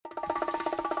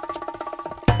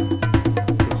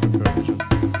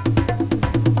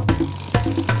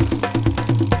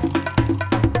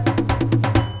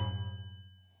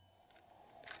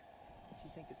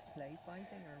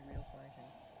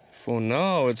For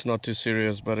now, it's not too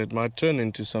serious, but it might turn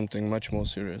into something much more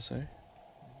serious, eh?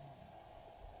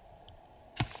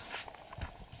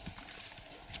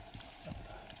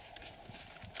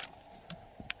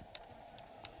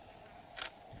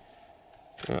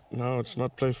 Yeah, now it's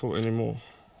not playful anymore.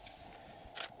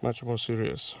 Much more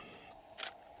serious.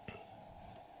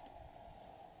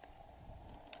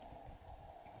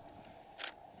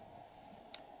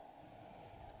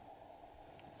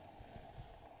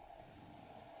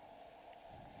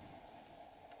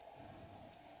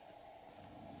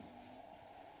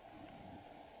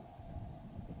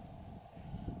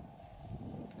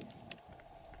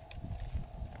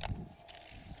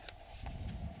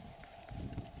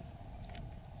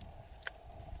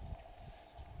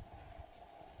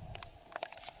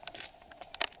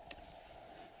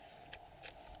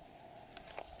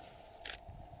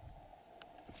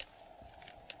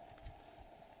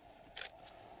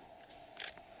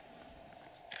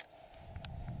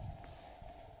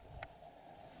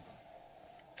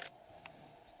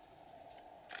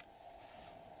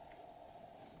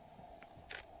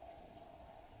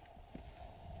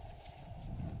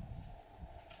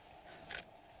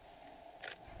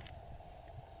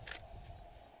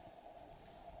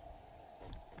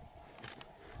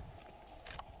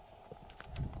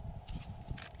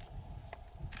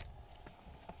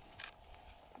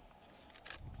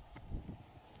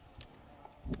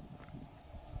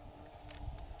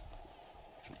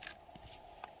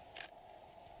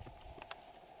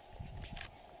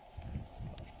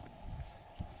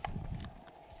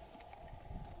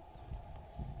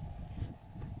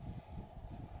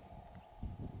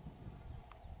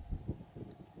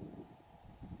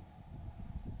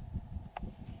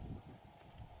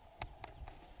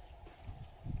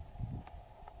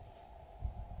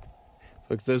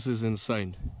 Look, this is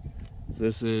insane.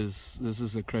 This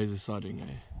is a crazy sighting, eh?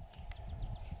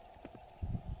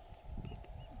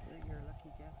 You're a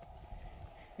lucky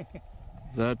guess.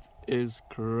 That is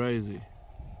crazy.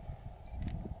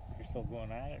 You're still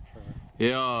going at it for...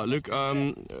 Yeah, look,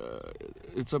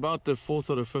 it's about the 4th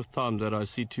or the 5th time that I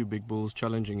see two big bulls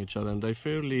challenging each other, and they're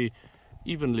fairly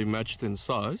evenly matched in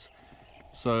size.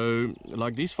 So,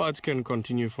 like, these fights can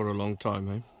continue for a long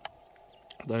time,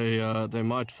 eh? They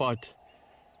might fight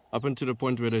up until the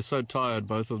point where they're so tired,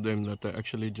 both of them, that they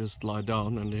actually just lie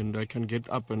down, and then they can get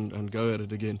up and go at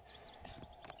it again.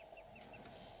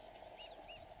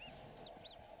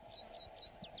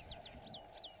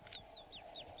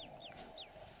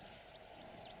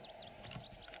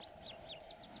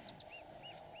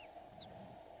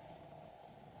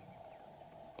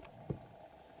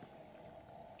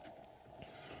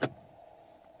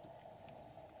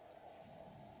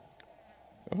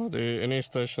 Are there any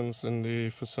stations in the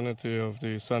vicinity of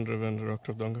the Sand River and the Rock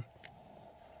of Donga?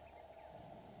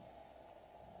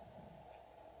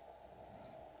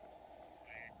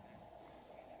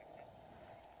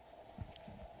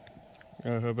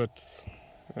 Herbert,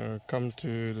 come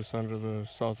to the Sand River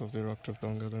south of the Rock of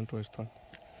Donga, don't waste time.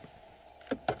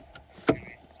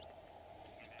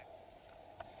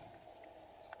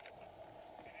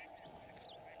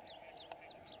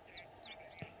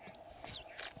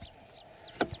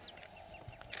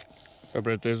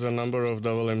 Brett, there's a number of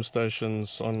double M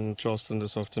stations on Charleston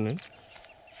this afternoon.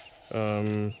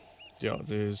 Yeah,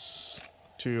 there's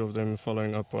 2 of them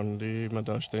following up on the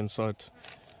Madashden site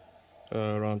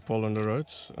around Poland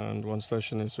Roads, and 1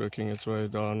 station is working its way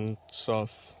down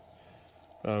south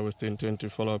with the intent to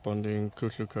follow up on the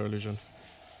Nkutlu coalition.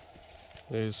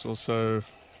 There's also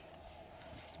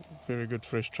very good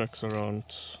fresh tracks around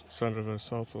Sand River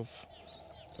south of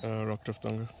Rockcliffe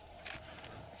Donga.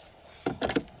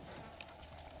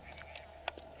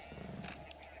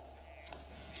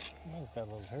 Got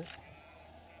a little hurt.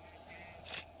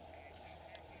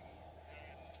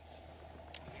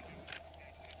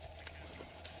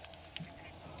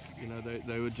 You know,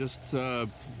 they would just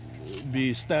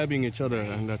be stabbing each other,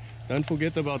 and don't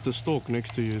forget about the stalk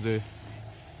next to you there.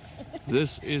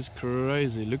 This is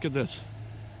crazy. Look at this.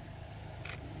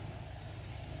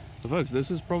 So folks,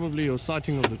 this is probably your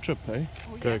sighting of the trip, eh?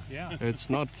 Oh, yes. Yeah. It's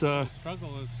not... The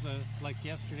struggle is like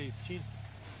yesterday's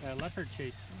leopard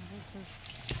chase. This is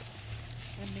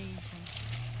amazing.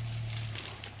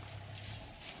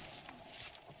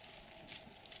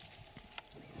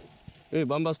 Hey,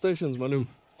 Bamba Stations, Malum.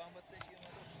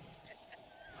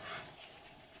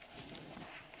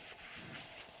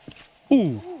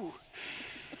 Ooh.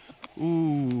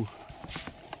 Ooh.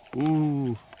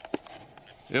 Ooh.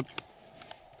 Yep.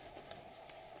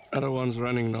 Other one's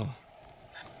running now.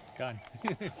 Gone.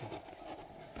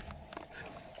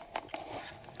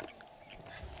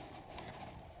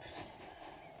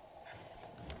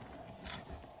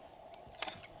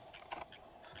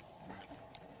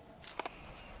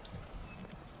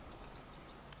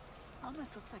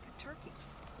 Almost looks like a turkey.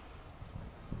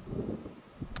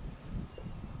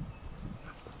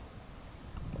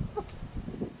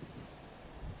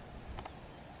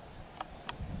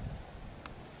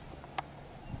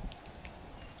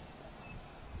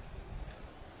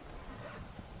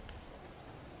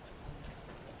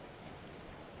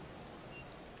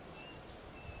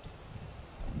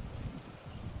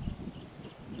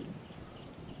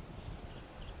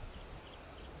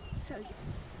 So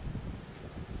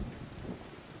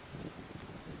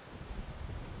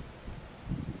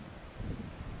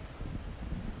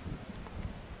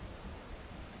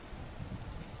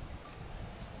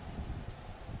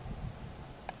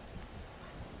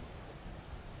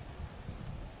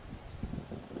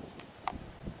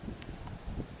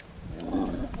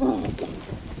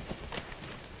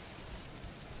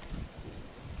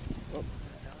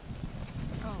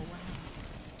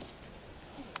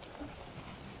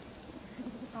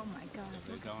oh my God.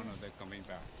 They're Look gone at or this. they're coming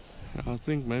back. I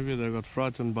think maybe they got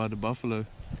frightened by the buffalo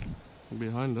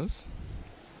behind us.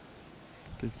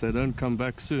 If they don't come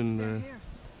back soon, They're here.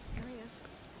 Here he is.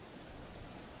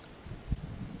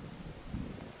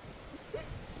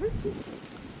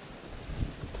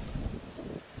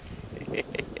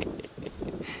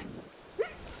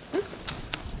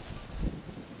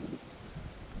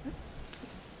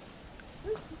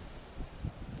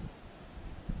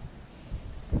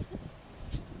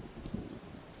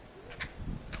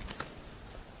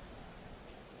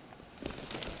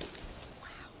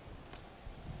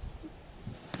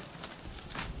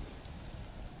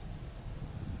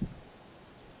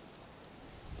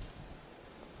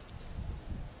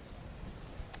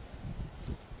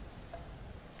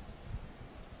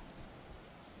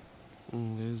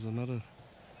 there's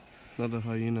another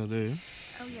hyena there,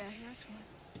 Oh yeah, here's one.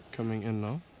 coming in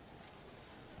now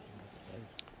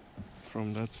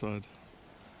from that side.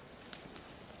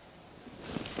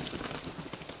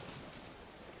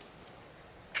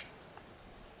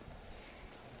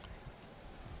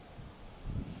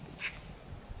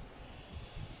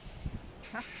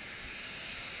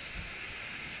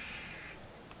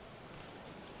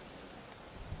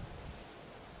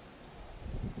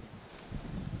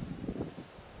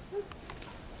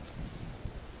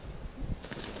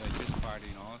 They're just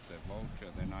fighting off the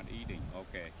vulture. They're not eating.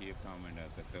 Okay, here coming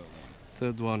the third one.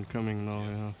 Third one coming now,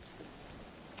 yeah.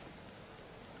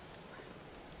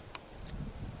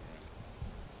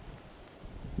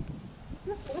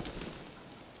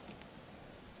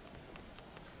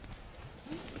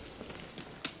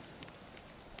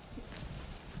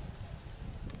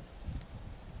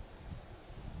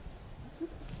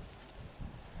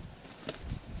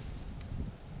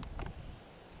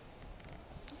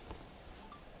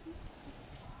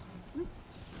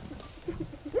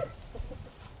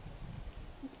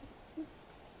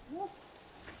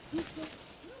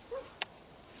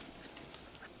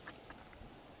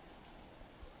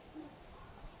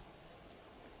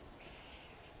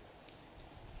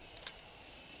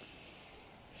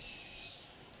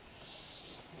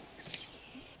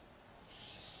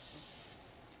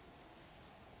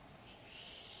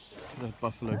 That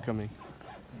buffalo coming.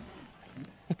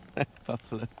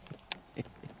 Buffalo. I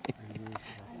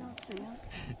don't see him.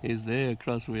 He's there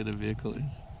across where the vehicle is.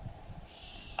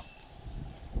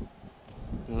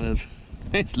 Well,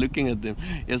 he's looking at them.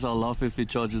 Yes, I'll laugh if he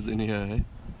charges in here,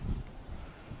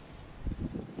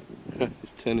 eh?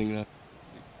 He's turning up.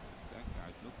 That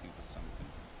guy's looking for something.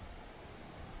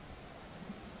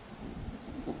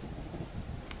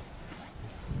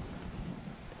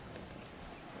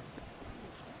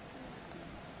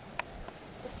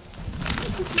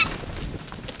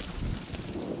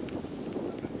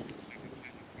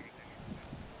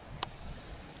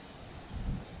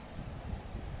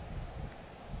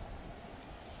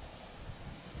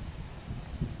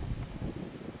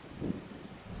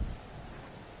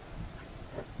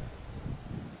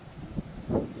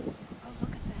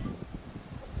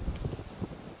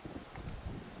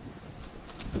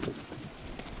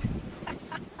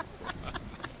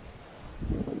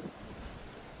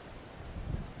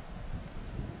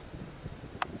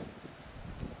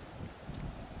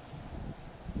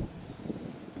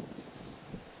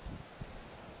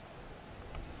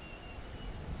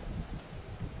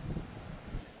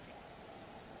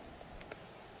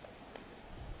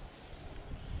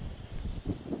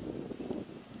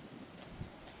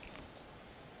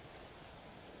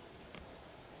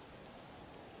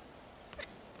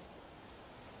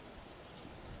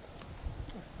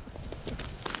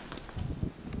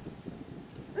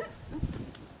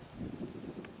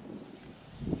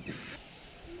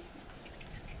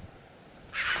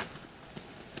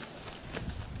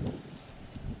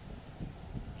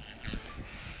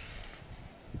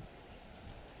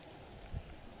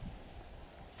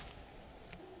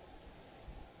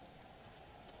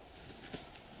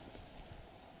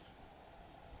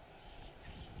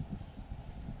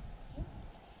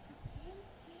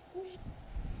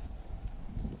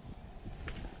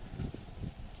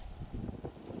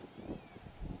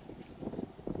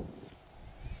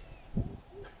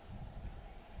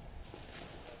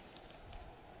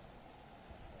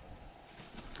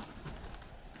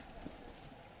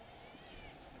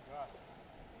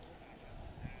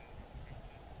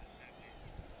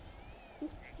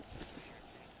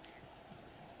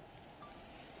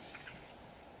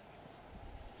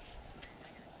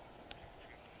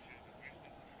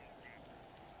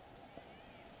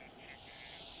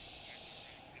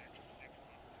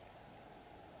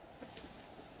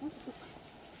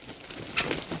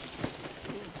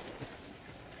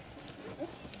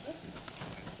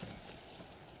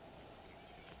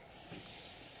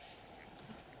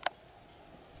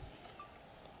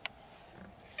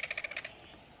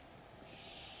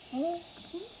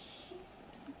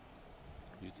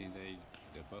 think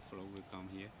the buffalo will come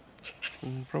here?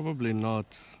 Probably not.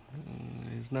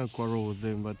 There's no quarrel with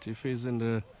them, but if he's in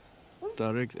the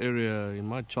direct area, he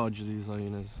might charge these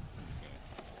hyenas.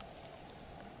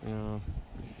 Okay. Yeah.